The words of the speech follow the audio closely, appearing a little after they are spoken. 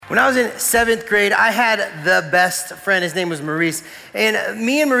When I was in 7th grade, I had the best friend. His name was Maurice. And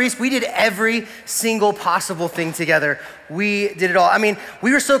me and Maurice, we did every single possible thing together. We did it all. I mean,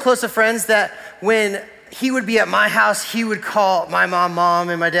 we were so close of friends that when he would be at my house, he would call my mom,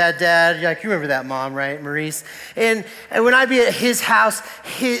 and my dad. You're like, you remember that mom, right, Maurice? And when I'd be at his house,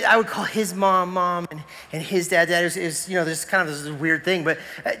 I would call his mom, and his dad. It was there's kind of this weird thing, but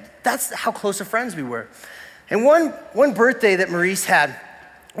that's how close of friends we were. And one birthday that Maurice had,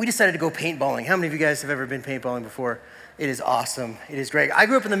 we decided to go paintballing. How many of you guys have ever been paintballing before? It is awesome. It is great. I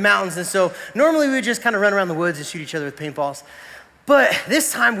grew up in the mountains, and so normally we would just kind of run around the woods and shoot each other with paintballs. But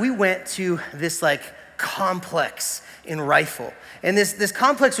this time we went to this complex in Rifle. And this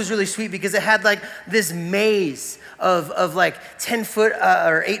complex was really sweet because it had this maze of 10 foot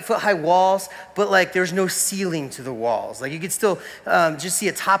or 8 foot high walls, but there was no ceiling to the walls. You could still just see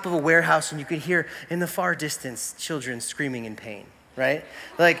a top of a warehouse, and you could hear in the far distance children screaming in pain, right?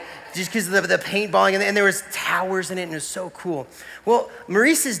 Just because of the paintballing, and there was towers in it, and it was so cool. Well,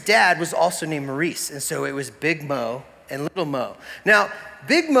 Maurice's dad was also named Maurice, and so it was Big Mo and Little Mo. Now,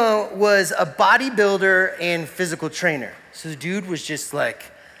 Big Mo was a bodybuilder and physical trainer. So the dude was just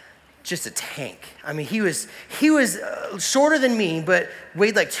a tank. I mean, he was shorter than me, but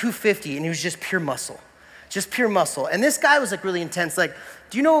weighed 250, and he was just pure muscle. And this guy was really intense. Do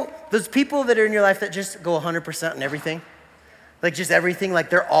you know those people that are in your life that just go 100% on everything? Just everything,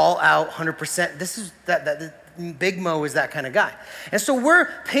 they're all out 100%. This is that Big Mo is that kind of guy. And so we're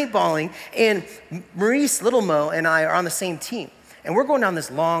paintballing, and Maurice, Little Mo, and I are on the same team. And we're going down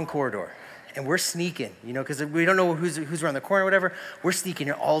this long corridor, and we're sneaking, because we don't know who's around the corner or whatever. We're sneaking,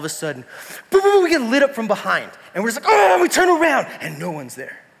 and all of a sudden, boom, boom, we get lit up from behind. And we're just we turn around, and no one's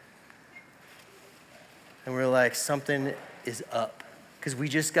there. And we're like, something is up. Because we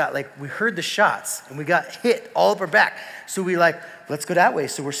just got, we heard the shots, and we got hit all up our back. So we let's go that way.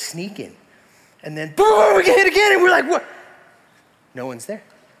 So we're sneaking. And then, boom, we get hit again, and we're like, what? No one's there.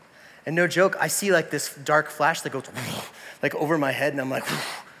 And no joke, I see this dark flash that goes over my head, and I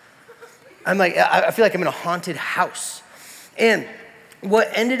feel like I'm in a haunted house. And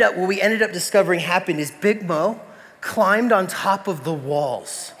what we ended up discovering happened is Big Mo climbed on top of the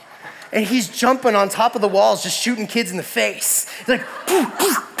walls. And he's jumping on top of the walls, just shooting kids in the face. He's poof,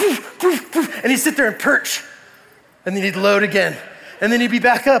 poof, poof, poof, poof. And he'd sit there and perch. And then he'd load again. And then he'd be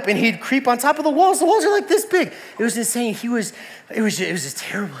back up, and he'd creep on top of the walls. The walls are this big. It was insane. It was a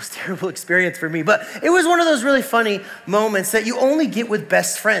terrible experience for me. But it was one of those really funny moments that you only get with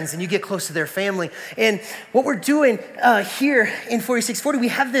best friends, and you get close to their family. And what we're doing here in 4640, we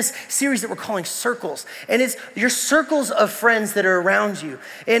have this series that we're calling Circles. And it's your circles of friends that are around you.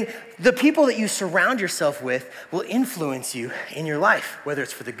 And the people that you surround yourself with will influence you in your life, whether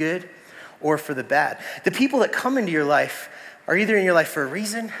it's for the good or for the bad. The people that come into your life are either in your life for a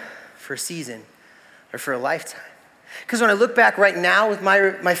reason, for a season, or for a lifetime. Because when I look back right now with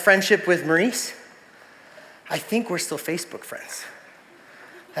my friendship with Maurice, I think we're still Facebook friends.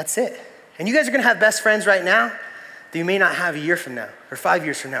 That's it. And you guys are gonna have best friends right now that you may not have a year from now, or 5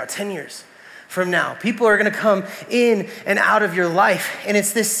 years from now, or 10 years from now. People are gonna come in and out of your life. And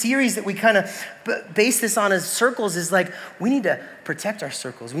it's this series that we kind of base this on as circles is we need to protect our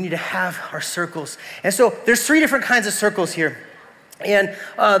circles. We need to have our circles. And so there's 3 different kinds of circles here. And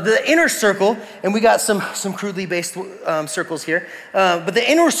the inner circle, and we got some crudely based circles here, but the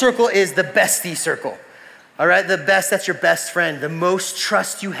inner circle is the bestie circle. All right, that's your best friend. The most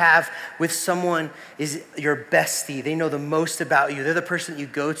trust you have with someone is your bestie. They know the most about you. They're the person that you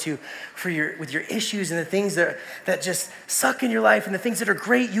go to with your issues and the things that just suck in your life and the things that are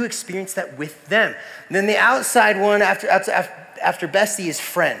great. You experience that with them. And then the outside one after bestie is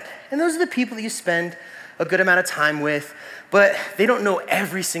friend. And those are the people that you spend a good amount of time with, but they don't know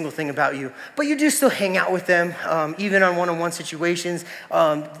every single thing about you. But you do still hang out with them, even on one-on-one situations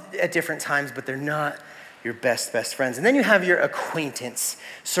at different times, but they're not your best friends. And then you have your acquaintance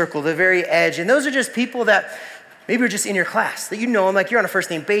circle, the very edge. And those are just people that maybe are just in your class, that you know them, you're on a first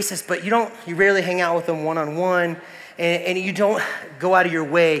name basis, but you rarely hang out with them one-on-one, and you don't go out of your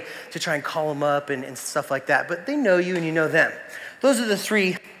way to try and call them up and stuff like that. But they know you and you know them. Those are the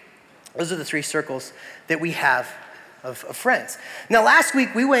three circles that we have of friends. Now, last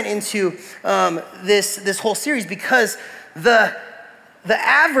week we went into this whole series because the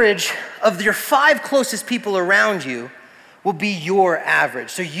average of your 5 closest people around you will be your average.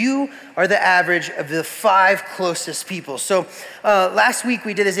 So you are the average of the 5 closest people. So last week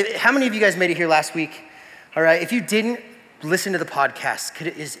we did this. How many of you guys made it here last week? All right, if you didn't, listen to the podcast.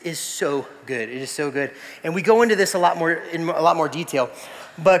 It is so good. It is so good. And we go into this in a lot more detail.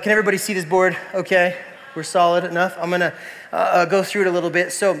 But can everybody see this board okay? We're solid enough. I'm gonna go through it a little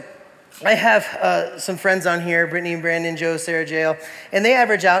bit. So I have some friends on here, Brittany and Brandon, Joe, Sarah, Jael, and they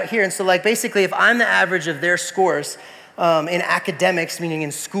average out here. And so like basically if I'm the average of their scores in academics, meaning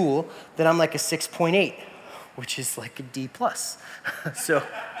in school, then I'm like a 6.8, which is like a D plus. So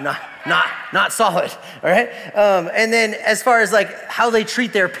not solid, all right? And then as far as like how they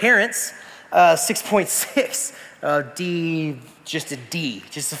treat their parents, 6.6, D, just a D,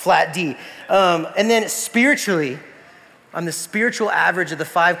 just a flat D. And then spiritually, I'm the spiritual average of the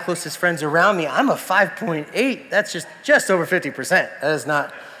 5 closest friends around me. I'm a 5.8. That's just over 50%. That is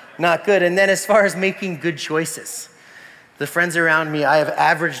not good. And then as far as making good choices, the friends around me, I have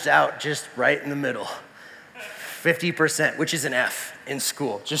averaged out just right in the middle. 50%, which is an F in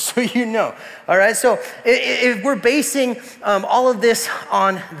school, just so you know. All right, so if we're basing all of this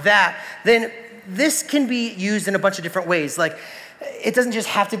on that, then this can be used in a bunch of different ways. Like, it doesn't just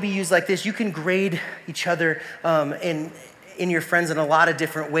have to be used like this. You can grade each other in your friends in a lot of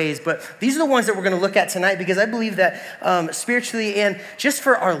different ways, but these are the ones that we're gonna look at tonight because I believe that spiritually and just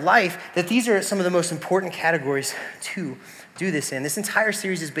for our life, that these are some of the most important categories to do this in. This entire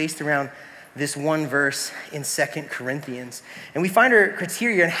series is based around this one verse in 2 Corinthians. And we find our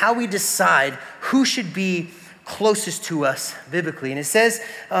criteria and how we decide who should be closest to us biblically. And it says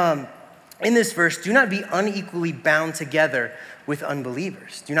in this verse, do not be unequally bound together with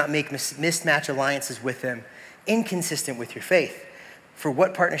unbelievers. Do not make mismatch alliances with them, inconsistent with your faith. For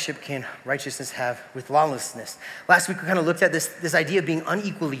what partnership can righteousness have with lawlessness? Last week we kind of looked at this idea of being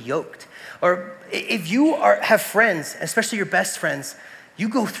unequally yoked. Or if you have friends, especially your best friends, you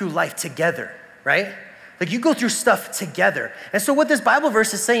go through life together, right? Like you go through stuff together. And so what this Bible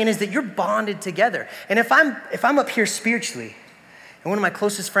verse is saying is that you're bonded together. And if I'm up here spiritually, and one of my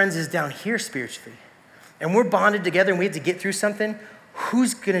closest friends is down here spiritually, and we're bonded together and we have to get through something,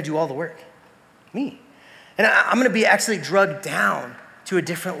 who's gonna do all the work? Me. And I'm gonna be actually drugged down to a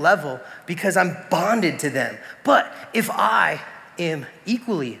different level because I'm bonded to them. But if I am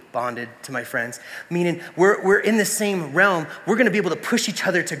equally bonded to my friends, meaning we're in the same realm, we're gonna be able to push each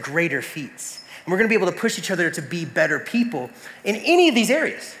other to greater feats. And we're gonna be able to push each other to be better people in any of these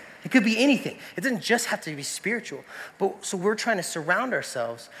areas. It could be anything. It doesn't just have to be spiritual. But so we're trying to surround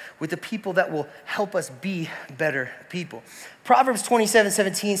ourselves with the people that will help us be better people. Proverbs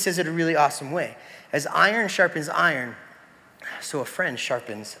 27:17 says it a really awesome way. As iron sharpens iron, so a friend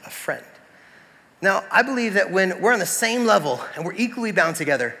sharpens a friend. Now, I believe that when we're on the same level and we're equally bound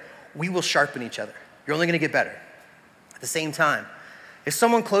together, we will sharpen each other. You're only gonna get better. At the same time, if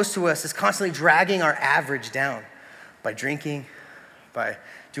someone close to us is constantly dragging our average down by drinking, by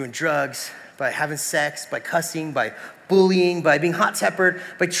doing drugs, by having sex, by cussing, by bullying, by being hot-tempered,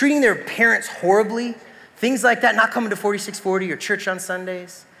 by treating their parents horribly, things like that, not coming to 4640 or church on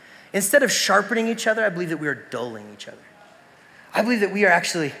Sundays, instead of sharpening each other, I believe that we are dulling each other. I believe that we are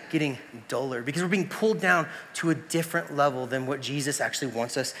actually getting duller because we're being pulled down to a different level than what Jesus actually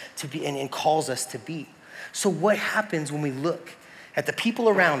wants us to be and calls us to be. So what happens when we look at the people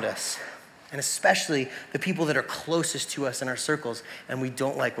around us, and especially the people that are closest to us in our circles, and we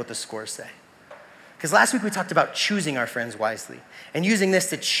don't like what the scores say? Because last week we talked about choosing our friends wisely and using this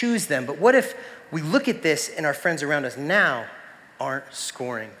to choose them, but what if we look at this and our friends around us now aren't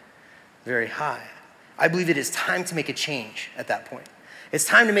scoring very high? I believe it is time to make a change at that point. It's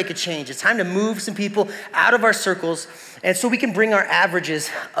time to make a change. It's time to move some people out of our circles, and so we can bring our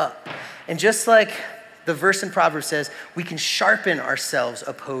averages up. And just like the verse in Proverbs says, we can sharpen ourselves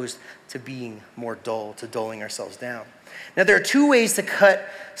opposed to being more dull, to dulling ourselves down. Now, there are 2 ways to cut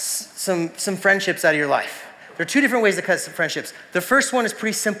some friendships out of your life. There are 2 different ways to cut some friendships. The first one is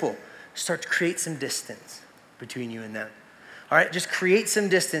pretty simple. Start to create some distance between you and them. All right, just create some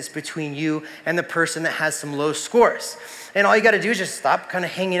distance between you and the person that has some low scores. And all you gotta do is just stop kind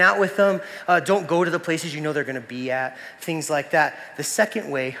of hanging out with them. Don't go to the places you know they're gonna be at, things like that. The second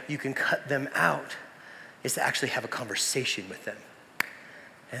way you can cut them out is to actually have a conversation with them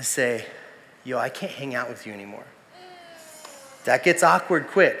and say, yo, I can't hang out with you anymore. That gets awkward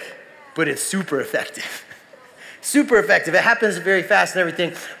quick, but it's super effective. Super effective. It happens very fast and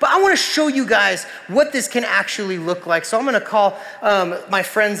everything. But I want to show you guys what this can actually look like. So I'm going to call my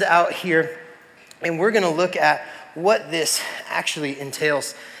friends out here, and we're going to look at what this actually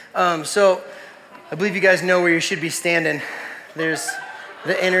entails. So I believe you guys know where you should be standing. There's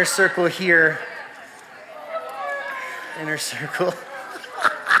the inner circle here. Inner circle.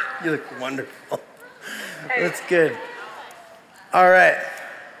 You look wonderful. Hey. That's good. All right.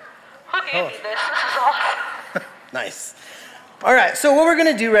 Who gave you this? This is awesome. Nice. All right, so what we're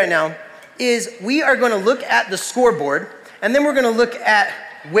gonna do right now is we are gonna look at the scoreboard, and then we're gonna look at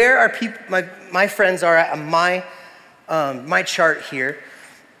where our people, my friends are at my chart here.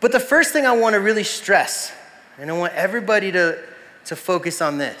 But the first thing I want to really stress, and I want everybody to focus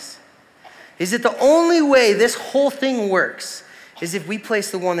on this, is that the only way this whole thing works is if we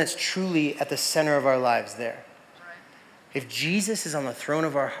place the one that's truly at the center of our lives there. If Jesus is on the throne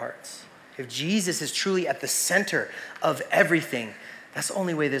of our hearts, if Jesus is truly at the center of everything, that's the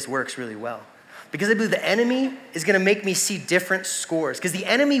only way this works really well. Because I believe the enemy is going to make me see different scores. Because the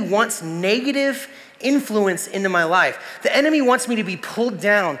enemy wants negative influence into my life. The enemy wants me to be pulled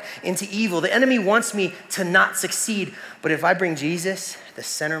down into evil. The enemy wants me to not succeed. But if I bring Jesus at the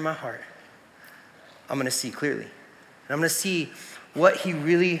center of my heart, I'm going to see clearly. And I'm going to see what he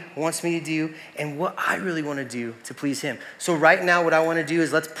really wants me to do and what I really want to do to please him. So right now, what I want to do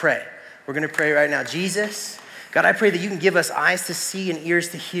is let's pray. We're going to pray right now. Jesus, God, I pray that you can give us eyes to see and ears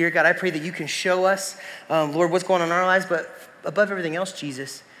to hear. God, I pray that you can show us, Lord, what's going on in our lives. But above everything else,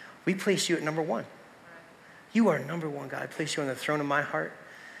 Jesus, we place you at number one. You are number one, God. I place you on the throne of my heart.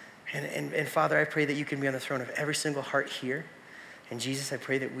 And Father, I pray that you can be on the throne of every single heart here. And Jesus, I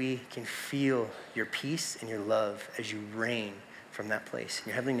pray that we can feel your peace and your love as you reign from that place. In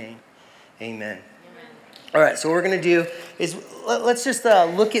your heavenly name, amen. All right, so what we're going to do is let's just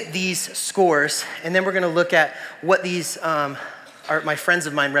look at these scores, and then we're going to look at what these my friends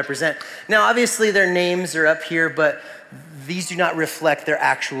of mine represent. Now, obviously, their names are up here, but these do not reflect their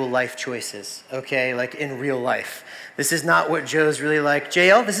actual life choices, okay, like in real life. This is not what Joe's really like.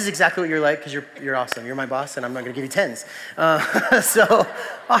 JL, this is exactly what you're like because you're awesome. You're my boss, and I'm not going to give you 10s. So,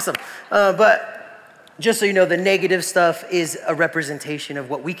 awesome. But just so you know, the negative stuff is a representation of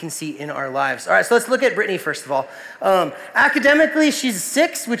what we can see in our lives. All right, so let's look at Brittany first of all. Academically, she's a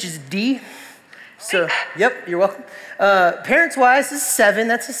 6, which is D. So, yep, you're welcome. Parents-wise, is 7.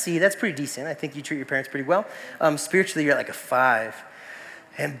 That's a C. That's pretty decent. I think you treat your parents pretty well. Spiritually, you're at like a 5.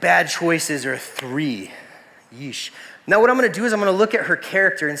 And bad choices are a 3. Yeesh. Now, what I'm going to do is I'm going to look at her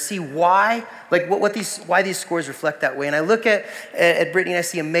character and see why, like why these scores reflect that way. And I look at Brittany and I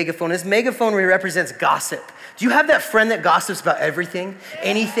see a megaphone. This megaphone represents gossip. Do you have that friend that gossips about everything,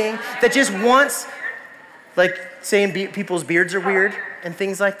 anything, that just wants, like saying people's beards are weird and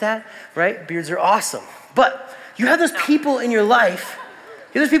things like that, right? Beards are awesome. But you have those people in your life,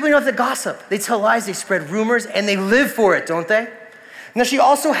 that gossip. They tell lies, they spread rumors, and they live for it, don't they? Now, she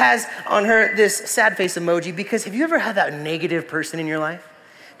also has on her this sad face emoji because have you ever had that negative person in your life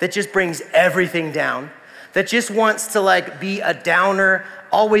that just brings everything down, that just wants to like be a downer,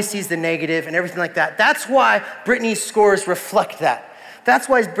 always sees the negative and everything like that? That's why Brittany's scores reflect that.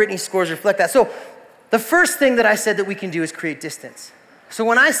 So the first thing that I said that we can do is create distance. So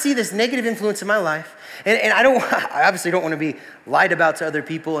when I see this negative influence in my life, and I obviously don't want to be lied about to other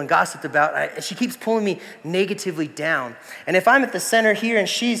people and gossiped about, she keeps pulling me negatively down. And if I'm at the center here and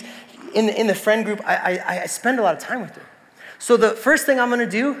she's in the friend group, I spend a lot of time with her. So the first thing I'm going to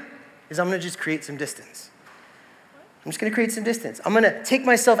do is I'm going to just create some distance. I'm just going to create some distance. I'm going to take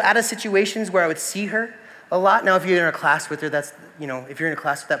myself out of situations where I would see her a lot. Now, if you're in a class with her, that's, if you're in a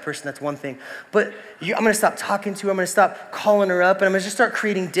class with that person, that's one thing. But I'm going to stop talking to her. I'm going to stop calling her up. And I'm going to just start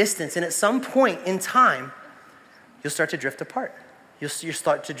creating distance. And at some point in time, you'll start to drift apart. You'll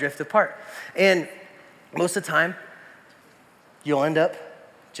start to drift apart. And most of the time, you'll end up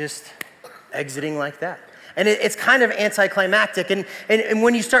just exiting like that. And it's kind of anticlimactic. And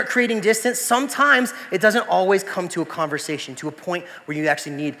when you start creating distance, sometimes it doesn't always come to a conversation, to a point where you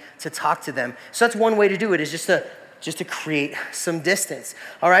actually need to talk to them. So that's one way to do it, is just to create some distance.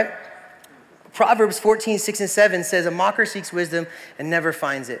 All right? Proverbs 14:6-7 says, "A mocker seeks wisdom and never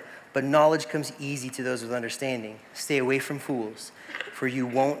finds it, but knowledge comes easy to those with understanding. Stay away from fools, for you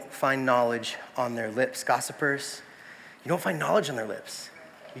won't find knowledge on their lips." Gossipers, you don't find knowledge on their lips.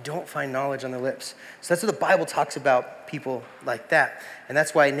 You don't find knowledge on their lips. So that's what the Bible talks about people like that. And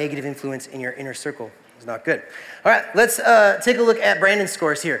that's why negative influence in your inner circle is not good. All right, let's take a look at Brandon's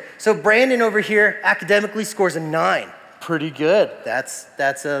scores here. So Brandon over here academically scores a 9. Pretty good. That's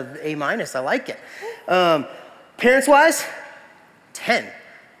a A-. I like it. Parents-wise, 10.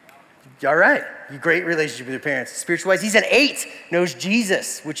 All right. Great relationship with your parents. Spiritual-wise, he's an 8. Knows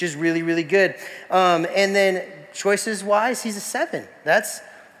Jesus, which is really, really good. And then choices-wise, he's a 7.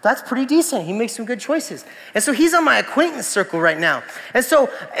 That's pretty decent. He makes some good choices. And so he's on my acquaintance circle right now. And so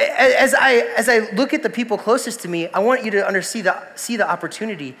as I look at the people closest to me, I want you to see the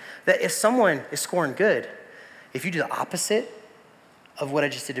opportunity that if someone is scoring good, if you do the opposite of what I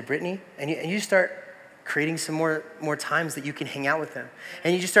just did to Brittany, and you start creating some more times that you can hang out with them,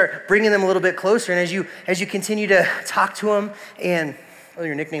 and you just start bringing them a little bit closer, and as you continue to talk to them, and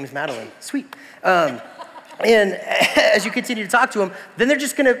your nickname is Madeline. Sweet. And as you continue to talk to them, then they're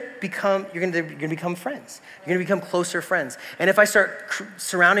just gonna become, you're gonna become friends. You're gonna become closer friends. And if I start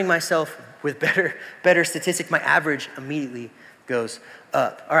surrounding myself with better statistics, my average immediately goes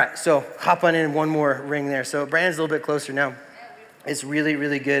up. All right, so hop on in one more ring there. So Brandon's a little bit closer now. It's really,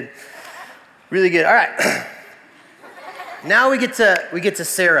 really good. Really good. All right. Now we get to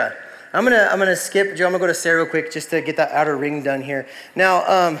Sarah. I'm gonna skip, Joe, I'm gonna go to Sarah real quick just to get that outer ring done here.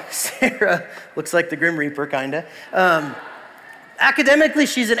 Now, Sarah looks like the Grim Reaper, kinda. Academically,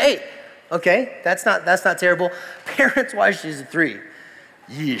 she's an 8. Okay, that's not terrible. Parents-wise, she's a 3.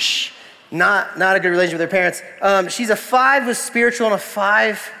 Yeesh. Not a good relation with her parents. She's a 5 with spiritual and a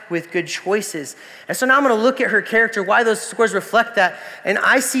 5 with good choices. And so now I'm gonna look at her character, why those scores reflect that, and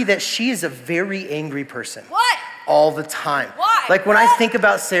I see that she is a very angry person. What? All the time. Why? Like when I think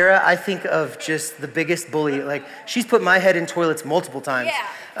about Sarah, I think of just the biggest bully. Like she's put my head in toilets multiple times.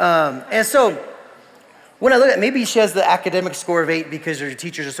 Yeah. And so when I look at, maybe she has the academic score of 8 because her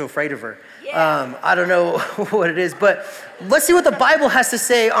teachers are so afraid of her. Yeah. I don't know what it is, but let's see what the Bible has to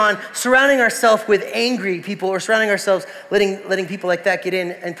say on surrounding ourselves with angry people or surrounding ourselves, letting people like that get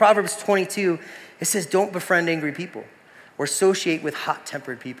in. In Proverbs 22, it says, don't befriend angry people or associate with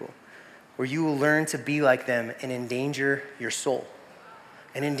hot-tempered people, where you will learn to be like them and endanger your soul.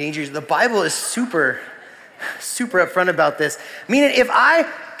 And endanger, the Bible is super upfront about this. Meaning if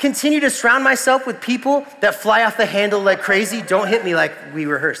I continue to surround myself with people that fly off the handle like crazy, don't hit me like we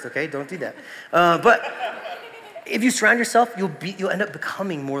rehearsed, okay? Don't do that. But if you surround yourself, you'll end up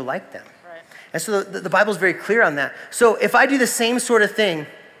becoming more like them. Right. And so the Bible's very clear on that. So if I do the same sort of thing,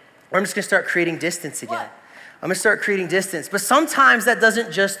 I'm just gonna start creating distance again. What? I'm gonna start creating distance. But sometimes that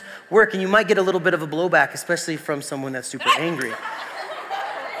doesn't just work, and you might get a little bit of a blowback, especially from someone that's super angry.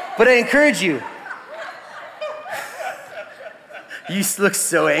 But I encourage you. You look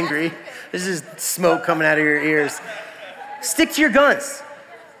so angry. There's just smoke coming out of your ears. Stick to your guns.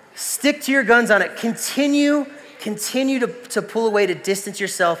 Stick to your guns on it. Continue to pull away, to distance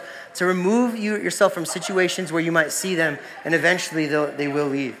yourself, to remove yourself from situations where you might see them, and eventually they will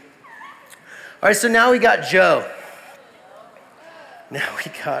leave. All right, so now we got Joe. Now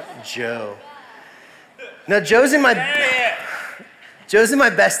Joe's in my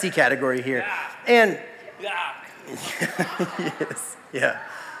bestie category here. And yes, yeah.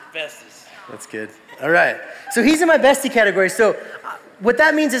 Besties. That's good. All right. So he's in my bestie category. So what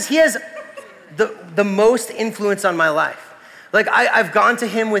that means is he has the most influence on my life. Like I've gone to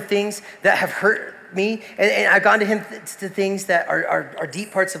him with things that have hurt me, and I've gone to him to things that are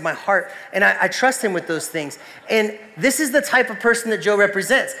deep parts of my heart, and I trust him with those things. And this is the type of person that Joe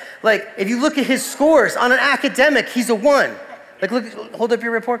represents. Like if you look at his scores on an academic, he's a 1. Like look, hold up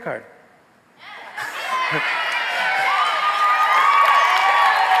your report card.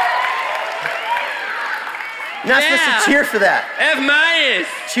 You're not supposed to cheer for that. F-.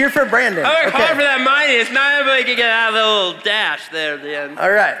 Cheer for Brandon. I worked hard for that minus. Not everybody can get out of the little dash there at the end. All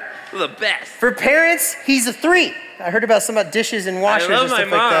right. We're the best. For parents, he's a 3. I heard about some about dishes and washers I love and stuff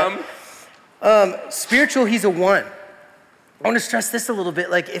my mom. like that. Spiritual, he's a 1. I want to stress this a little bit.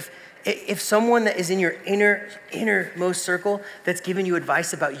 Like if someone that is in your innermost circle that's giving you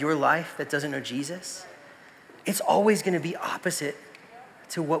advice about your life that doesn't know Jesus, it's always going to be opposite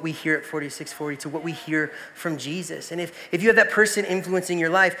to what we hear at 4640, to what we hear from Jesus. And if you have that person influencing your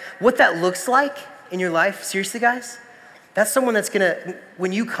life, what that looks like in your life, seriously guys, that's someone that's gonna,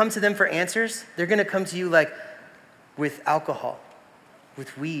 when you come to them for answers, they're gonna come to you like with alcohol,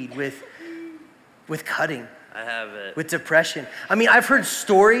 with weed, with cutting. I have it. With depression. I mean, I've heard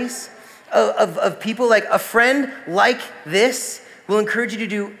stories of people, like a friend like this will encourage you to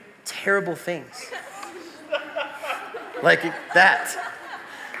do terrible things. Like that.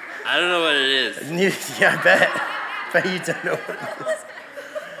 I don't know what it is. Yeah, I bet you don't know what it is.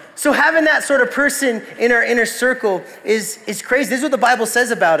 So having that sort of person in our inner circle is crazy. This is what the Bible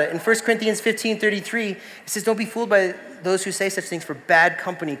says about it. In 1 Corinthians 15:33, it says, don't be fooled by those who say such things, for bad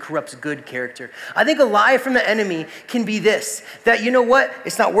company corrupts good character. I think a lie from the enemy can be this, that you know what,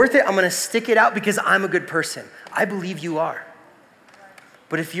 it's not worth it, I'm gonna stick it out because I'm a good person. I believe you are.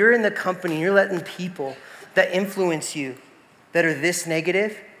 But if you're in the company, you're letting people that influence you that are this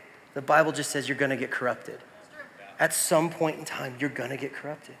negative, the Bible just says you're gonna get corrupted. At some point in time, you're gonna get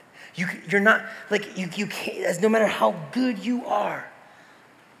corrupted. You're not, like, you can't, no matter how good you are,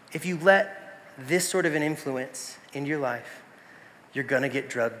 if you let this sort of an influence in your life, you're gonna get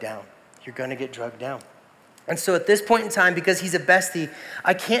drugged down. You're gonna get drugged down. And so at this point in time, because he's a bestie,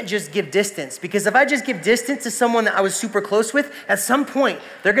 I can't just give distance. Because if I just give distance to someone that I was super close with, at some point,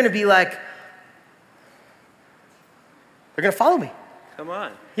 they're gonna be like, they're gonna follow me. Come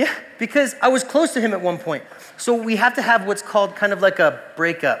on. Yeah, because I was close to him at one point. So we have to have what's called kind of like a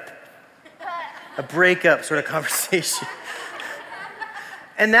breakup sort of conversation.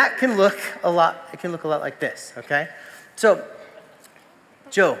 And that can look a lot like this, okay? So,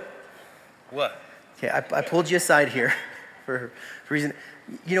 Joe. What? Okay, I pulled you aside here for a reason.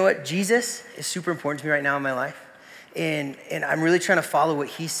 You know what? Jesus is super important to me right now in my life. And I'm really trying to follow what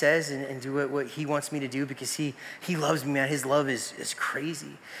he says and do what he wants me to do because he loves me, man. His love is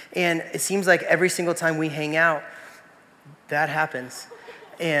crazy. And it seems like every single time we hang out, that happens.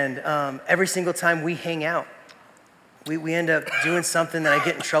 And every single time we hang out, we end up doing something that I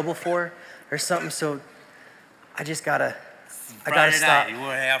get in trouble for or something. So I just gotta stop. Night. You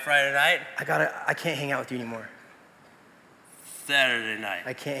want to hang out Friday night? I can't hang out with you anymore. Saturday night.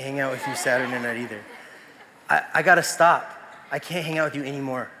 I can't hang out with you Saturday night either. I gotta stop. I can't hang out with you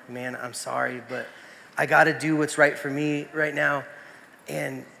anymore, man. I'm sorry, but I gotta do what's right for me right now.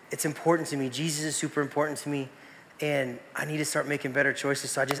 And it's important to me. Jesus is super important to me. And I need to start making better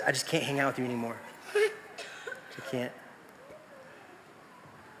choices. So I just can't hang out with you anymore. I can't.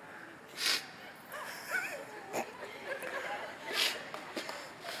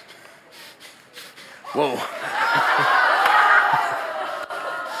 Whoa.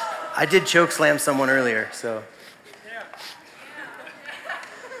 I did choke slam someone earlier, so.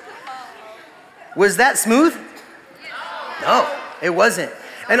 Was that smooth? No, it wasn't.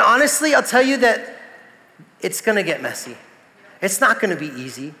 And honestly, I'll tell you that it's gonna get messy. It's not gonna be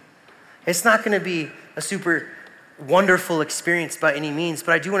easy. It's not gonna be a super wonderful experience by any means,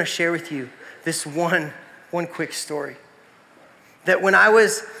 but I do wanna share with you this one quick story. That when I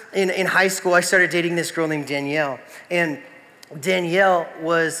was in high school, I started dating this girl named Danielle. And Danielle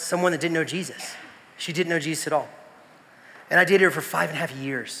was someone that didn't know Jesus. She didn't know Jesus at all. And I dated her for 5.5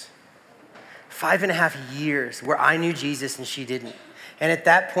 years. 5.5 years where I knew Jesus and she didn't. And at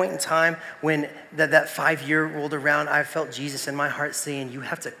that point in time, when that 5 year rolled around, I felt Jesus in my heart saying, you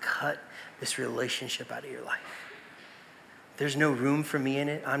have to cut this relationship out of your life. There's no room for me in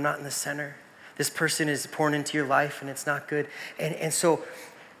it. I'm not in the center. This person is pouring into your life and it's not good. And so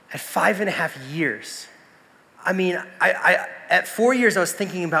at 5.5 years, I mean, at 4 years, I was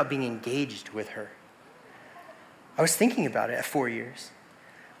thinking about being engaged with her. I was thinking about it at 4 years.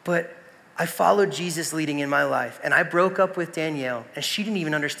 But I followed Jesus leading in my life, and I broke up with Danielle, and she didn't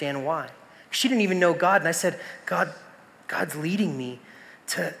even understand why. She didn't even know God, and I said, God's leading me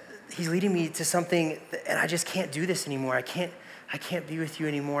he's leading me to something, and I just can't do this anymore. I can't be with you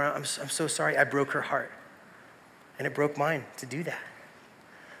anymore. I'm so sorry. I broke her heart, and it broke mine to do that.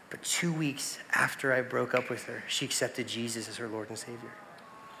 But 2 weeks after I broke up with her, she accepted Jesus as her Lord and Savior.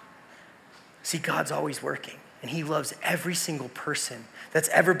 See, God's always working, and he loves every single person that's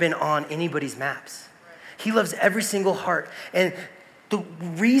ever been on anybody's maps. He loves every single heart. And the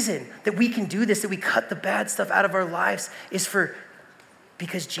reason that we can do this, that we cut the bad stuff out of our lives, is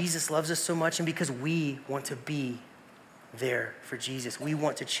because Jesus loves us so much and because we want to be there for Jesus. We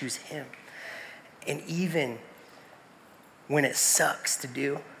want to choose him. And even when it sucks to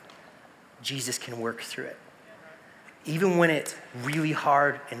do, Jesus can work through it. Even when it's really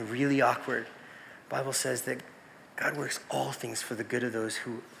hard and really awkward, the Bible says that God works all things for the good of those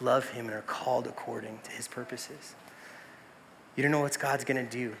who love him and are called according to his purposes. You don't know what God's gonna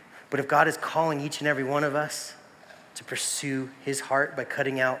do, but if God is calling each and every one of us to pursue his heart by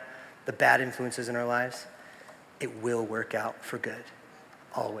cutting out the bad influences in our lives, it will work out for good,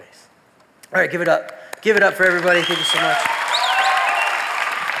 always. All right, give it up. Give it up for everybody. Thank you so much.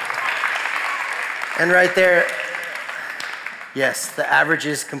 And right there, yes, the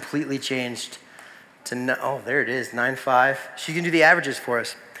averages completely changed to, there it is, 9.5. She can do the averages for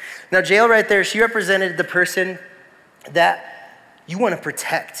us. Now, Jael right there, she represented the person that you want to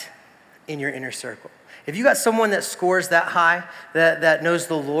protect in your inner circle. If you got someone that scores that high, that knows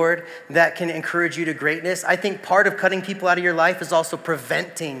the Lord, that can encourage you to greatness, I think part of cutting people out of your life is also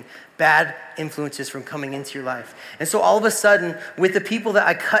preventing bad influences from coming into your life. And so all of a sudden, with the people that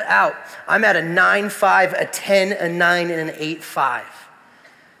I cut out, I'm at a 9.5, a 10, a 9, and an 8.5.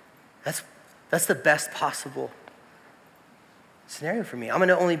 That's the best possible scenario for me. I'm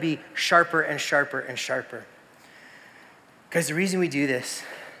gonna only be sharper and sharper and sharper. Guys, the reason we do this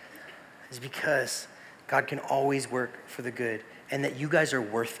is because God can always work for the good and that you guys are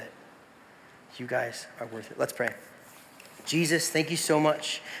worth it. You guys are worth it. Let's pray. Jesus, thank you so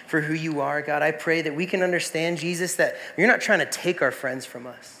much for who you are, God. I pray that we can understand, Jesus, that you're not trying to take our friends from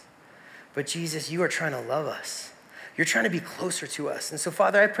us, but Jesus, you are trying to love us. You're trying to be closer to us. And so,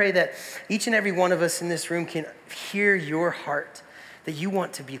 Father, I pray that each and every one of us in this room can hear your heart, that you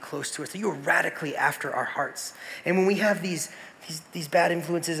want to be close to us, that you are radically after our hearts. And when we have these bad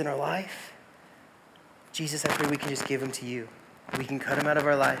influences in our life, Jesus, I pray we can just give them to you. We can cut them out of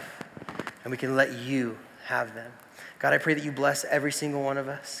our life, and we can let you have them. God, I pray that you bless every single one of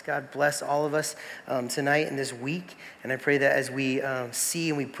us. God, bless all of us tonight and this week. And I pray that as we see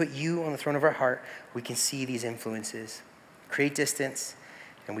and we put you on the throne of our heart, we can see these influences, create distance,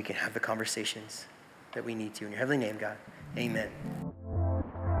 and we can have the conversations that we need to. In your heavenly name, God, amen.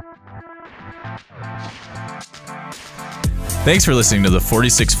 Thanks for listening to the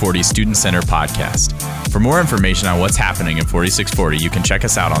 4640 Student Center podcast. For more information on what's happening in 4640, you can check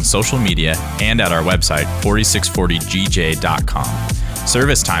us out on social media and at our website, 4640gj.com.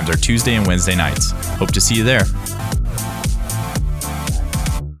 Service times are Tuesday and Wednesday nights. Hope to see you there.